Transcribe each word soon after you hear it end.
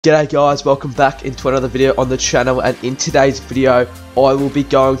G'day guys, welcome back into another video on the channel, and in today's video I will be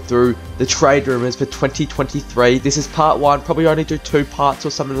going through the trade rumours for 2023. This is part 1, probably only do 2 parts or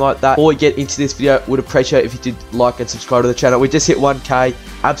something like that. Before we get into this video, would appreciate if you did like and subscribe to the channel. We just hit 1k,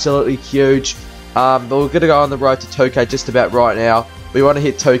 absolutely huge, but we're going to go on the road to 2k just about right now. We want to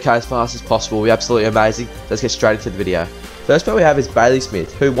hit 2k as fast as possible. We're absolutely amazing. Let's get straight into the video. First player we have is Bailey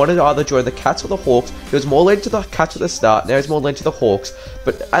Smith, who wanted to either join the Cats or the Hawks. He was more leaning to the Cats at the start, now he's more leaning to the Hawks,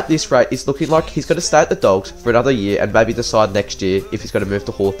 but at this rate, it's looking like he's going to stay at the Dogs for another year and maybe decide next year if he's going to move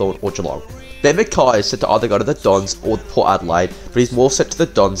to Hawthorn or Geelong. Ben Mackay is set to either go to the Dons or Port Adelaide, but he's more set to the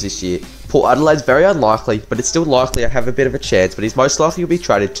Dons this year. Port Adelaide's very unlikely, but it's still likely I have a bit of a chance, but he's most likely will be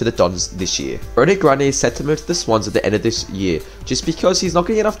traded to the Dons this year. Brody Grundy is set to move to the Swans at the end of this year, just because he's not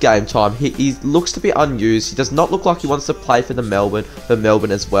getting enough game time. He looks to be unused. He does not look like he wants to play for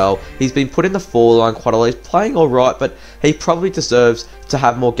Melbourne as well. He's been put in the forward line quite a lot. He's playing alright, but he probably deserves to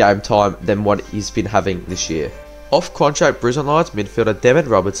have more game time than what he's been having this year. Off-contract Brisbane Lions midfielder Devin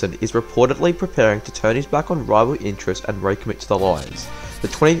Robertson is reportedly preparing to turn his back on rival interests and recommit to the Lions. The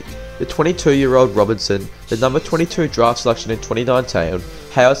 22-year-old Robinson, the number 22 draft selection in 2019,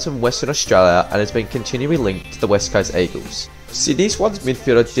 hails from Western Australia and has been continually linked to the West Coast Eagles. Sydney Swans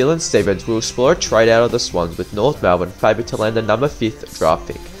midfielder Dylan Stephens will explore a trade out of the Swans, with North Melbourne favoured to land the number 5th draft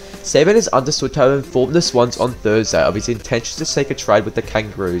pick. Stephens is understood to have informed the Swans on Thursday of his intentions to seek a trade with the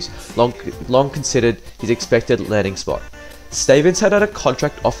Kangaroos, long considered his expected landing spot. Stephens had a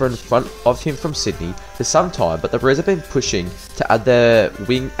contract offer in front of him from Sydney for some time, but the Blues have been pushing to add their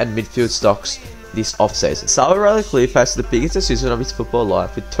wing and midfield stocks this offseason. Sava Radcliffe faces the biggest decision of his football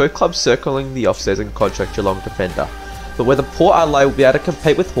life, with 2 clubs circling the offseason contract Geelong defender. But whether Port Adelaide will be able to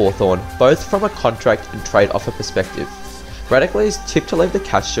compete with Hawthorn, both from a contract and trade offer perspective. Radcliffe is tipped to leave the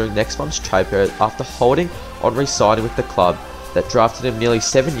Cats during next month's trade period after holding on re-signing with the club that drafted him nearly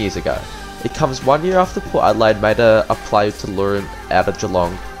 7 years ago. It comes 1 year after Port Adelaide made a play to lure him out of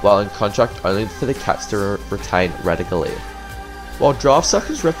Geelong, while in contract only for the Cats to retain Radcliffe. While draft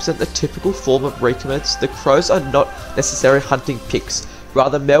suckers represent the typical form of recommits, the Crows are not necessarily hunting picks.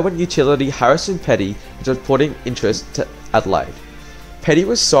 Rather, Melbourne utility Harrison Petty is reporting interest to Adelaide. Petty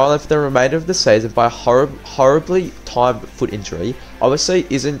was silent for the remainder of the season by a horribly timed foot injury. Obviously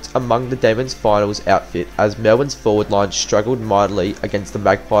isn't among the Demons finals outfit, as Melbourne's forward line struggled mightily against the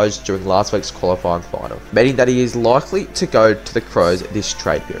Magpies during last week's qualifying final, meaning that he is likely to go to the Crows this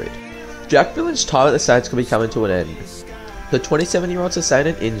trade period. Jack Millen's time at the Saints could be coming to an end. The 27-year-old sustained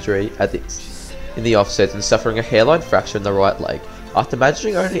an injury in the offseason, suffering a hairline fracture in the right leg. After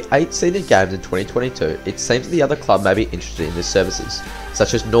managing only 8 senior games in 2022, it seems that the other club may be interested in his services,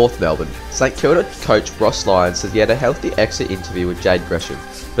 such as North Melbourne. St Kilda coach Ross Lyons says he had a healthy exit interview with Jade Gresham,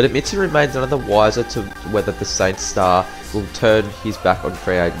 but admits he remains none of the wiser to whether the Saints star will turn his back on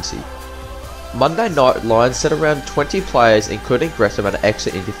free agency. Monday night, Lyons said around 20 players, including Gresham, had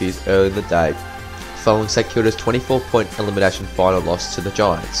exit interviews early in the day, following St Kilda's 24-point elimination final loss to the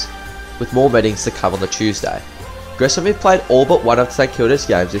Giants, with more meetings to come on the Tuesday. Gresham, who played all but one of St Kilda's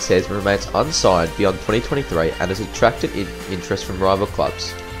games this season, remains unsigned beyond 2023 and has attracted interest from rival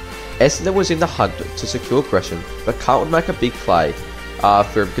clubs. Essendon was in the hunt to secure Gresham, but can't make a big play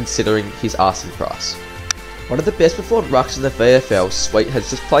for him considering his asking price. One of the best performed rucks in the VFL, Sweet, has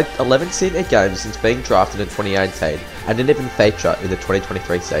just played 11 senior games since being drafted in 2018 and didn't even feature in the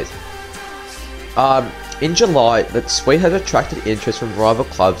 2023 season. In July, that Sweet has attracted interest from rival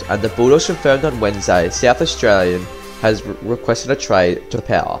clubs, and the Bulldogs confirmed on Wednesday South Australian has requested a trade to the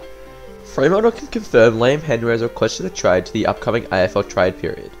Power. Fremantle can confirm Liam Henry has requested a trade to the upcoming AFL trade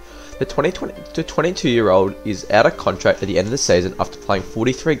period. The 22-year-old is out of contract at the end of the season after playing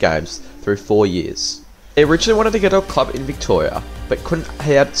 43 games through 4 years. He originally wanted to get to a club in Victoria, but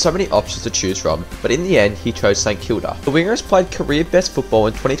he had so many options to choose from, but in the end he chose St Kilda. The winger has played career best football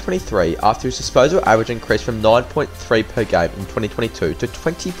in 2023 after his disposal average increased from 9.3 per game in 2022 to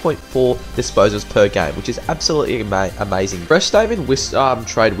 20.4 disposals per game, which is absolutely amazing. Fresh statement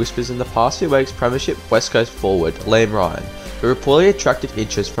trade whispers in the past few weeks Premiership West Coast forward Liam Ryan, who reportedly attracted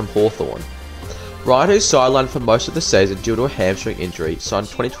interest from Hawthorn. Ryan, who's sidelined for most of the season due to a hamstring injury, signed a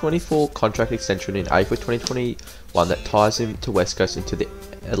 2024 contract extension in April 2021 that ties him to West Coast into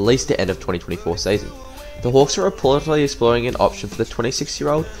at least the end of 2024 season. The Hawks are reportedly exploring an option for the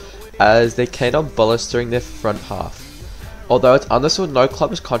 26-year-old, as they're keen on bolstering their front half. Although it's understood no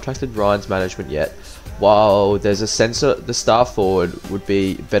club has contacted Ryan's management yet, while there's a sense that the star forward would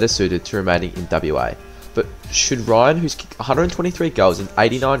be better suited to remaining in WA. but should Ryan, who's kicked 123 goals in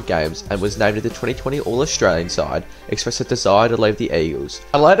 89 games and was named to the 2020 All-Australian side, express a desire to leave the Eagles?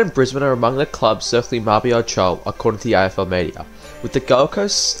 Adelaide and Brisbane are among the clubs circling Mabior Chol, according to the AFL media, with the Gold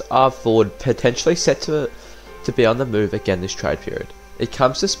Coast forward potentially set to be on the move again this trade period. It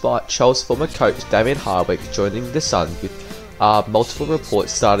comes despite Chol's former coach Damien Hardwick joining the Sun, with multiple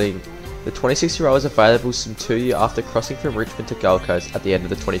reports starting the 26-year-old is available some 2 years after crossing from Richmond to Gold Coast at the end of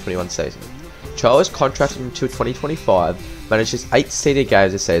the 2021 season. Chol is contracted until 2025, manages 8 senior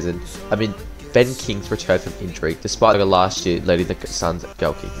games this season amid Ben King's return from injury, despite last year leading the Suns at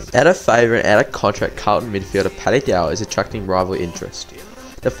goal kicking. Out of favour and out of contract, Carlton midfielder Paddy Dow is attracting rival interest.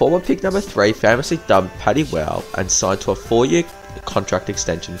 The former pick number 3 famously dubbed Paddy Wow and signed to a 4-year contract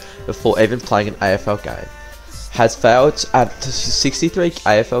extension before even playing an AFL game, has failed at 63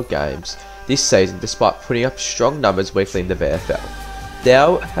 AFL games this season despite putting up strong numbers weekly in the VFL.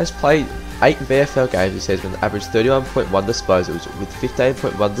 Dow has played 8 VFL games this season and averaged 31.1 disposals with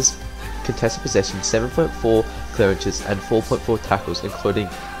 15.1 contested possessions, 7.4 clearances and 4.4 tackles, including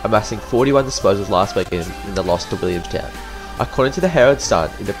amassing 41 disposals last week in the loss to Williamstown. According to the Herald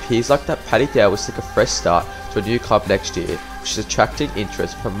Sun, it appears like that Paddy Dow will seek a fresh start to a new club next year, which is attracting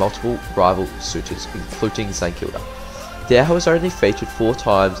interest from multiple rival suitors, including St Kilda. Dow has only featured 4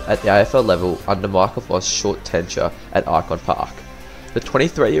 times at the AFL level under Michael Voss' short tenure at Icon Park. The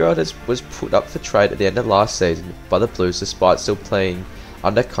 23-year-old was put up for trade at the end of last season by the Blues despite still playing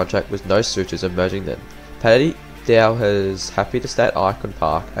under contract with no suitors emerging then. Paddy Dow is happy to stay at Icon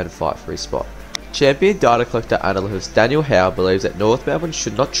Park and fight for his spot. Champion data collector analyst Daniel Howe believes that North Melbourne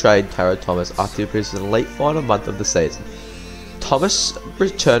should not trade Taro Thomas after he was in the late final month of the season. Thomas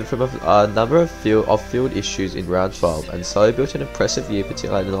returned from a number of field issues in round 12 and slowly built an impressive year,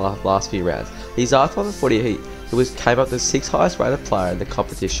 particularly in the last few rounds. His R12 footy he came up the 6th highest rated player in the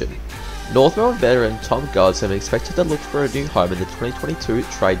competition. North Melbourne veteran Tom Goldson is expected to look for a new home in the 2022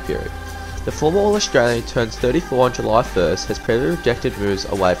 trade period. The former All-Australian turns 34 on July 1st, has previously rejected moves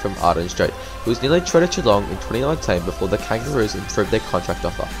away from Arden Street, who was nearly traded to Geelong in 2019 before the Kangaroos improved their contract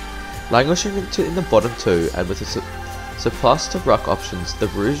offer. Languishing in the bottom 2 and with a surplus to ruck options, the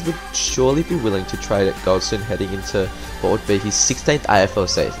Roos would surely be willing to trade at Goldson heading into what would be his 16th AFL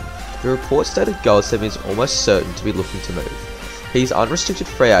season. The report stated Goldson is almost certain to be looking to move. He is unrestricted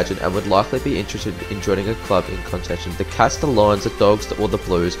free agent and would likely be interested in joining a club in contention. The Cats, the Lions, the Dogs or the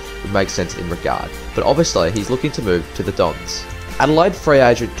Blues would make sense in regard, but obviously he's looking to move to the Dons. Adelaide free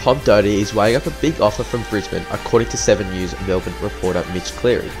agent Tom Doty is weighing up a big offer from Brisbane, according to 7 News Melbourne reporter Mitch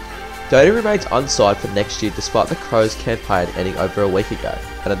Cleary. Doty remains unsigned for next year despite the Crows' campaign ending over a week ago,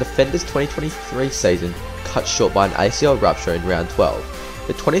 and the Defenders' 2023 season cut short by an ACL rupture in round 12.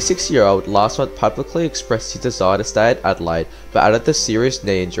 The 26-year-old last month publicly expressed his desire to stay at Adelaide, but added the serious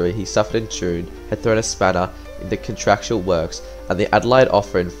knee injury he suffered in June had thrown a spanner in the contractual works, and the Adelaide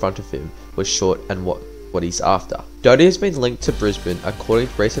offer in front of him was short and what he's after. Doty has been linked to Brisbane according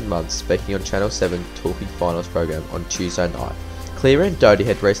to recent months, speaking on Channel 7 Talking Finals program on Tuesday night. Cleary and Doty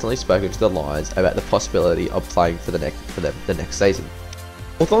had recently spoken to the Lions about the possibility of playing for them the next season.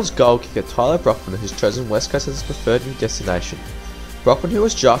 Hawthorn's goal kicker Tyler Brockman has chosen West Coast as his preferred new destination. Brockman, who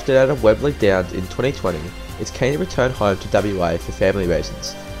was drafted out of Webley Downs in 2020, is keen to return home to WA for family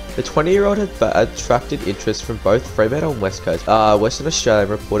reasons. The 20-year-old had attracted interest from both Fremantle and West Coast. Western Australia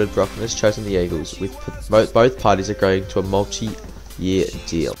reported Brockman has chosen the Eagles, with both parties agreeing to a multi-year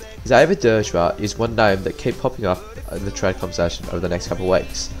deal. Xavier Dershwa is one name that keeps popping up in the trade conversation over the next couple of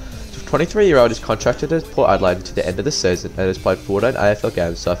weeks. The 23-year-old is contracted at Port Adelaide until the end of the season and has played 14 AFL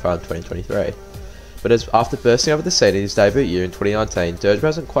games so far in 2023. But after bursting over the scene in his debut year in 2019, Dershwa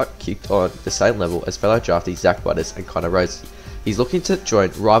hasn't quite kicked on the same level as fellow draftees Zach Butters and Connor Rosie. He's looking to join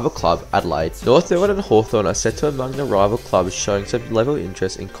rival club Adelaide. North Melbourne and Hawthorn are set to among the rival clubs showing some level of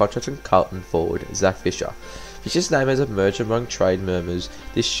interest in contracting Carlton forward Zach Fisher. Fisher's name has emerged among trade murmurs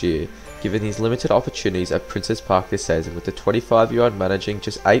this year, given his limited opportunities at Princes Park this season, with the 25-year-old managing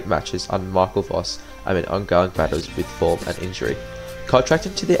just 8 matches under Michael Voss amid ongoing battles with form and injury.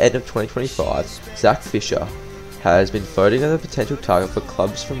 Contracted to the end of 2025, Zach Fisher has been floating as a potential target for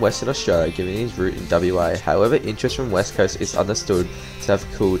clubs from Western Australia given his route in WA. However, interest from West Coast is understood to have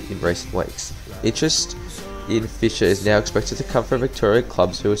cooled in recent weeks. Interest in Fisher is now expected to come from Victorian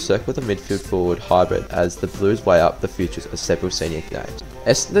clubs who will circle the midfield forward hybrid as the Blues weigh up the futures of several senior names.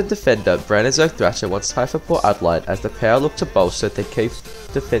 Essendon defender Brandon Zerk-Thrasher wants to play for Port Adelaide as the Power look to bolster their key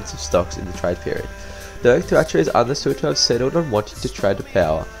defensive stocks in the trade period. Zerk-Thrasher is understood to have settled on wanting to trade to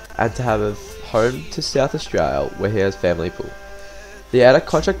Power and to have a home to South Australia where he has family pool. The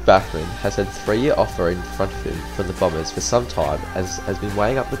out-of-contract backman has had a 3-year offer in front of him from the Bombers for some time and has been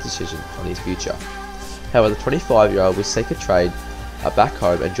weighing up the decision on his future. However, the 25-year-old will seek a trade back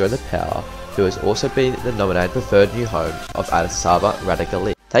home and join the Power, who has also been the nominated preferred new home of Adesava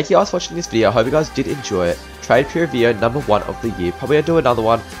Radigali. Thank you guys for watching this video. I hope you guys did enjoy it. Trade period video number 1 of the year. Probably gonna do another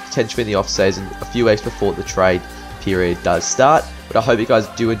one potentially in the off season, a few weeks before the trade period does start. But I hope you guys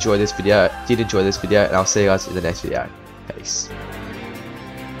did enjoy this video, and I'll see you guys in the next video. Peace.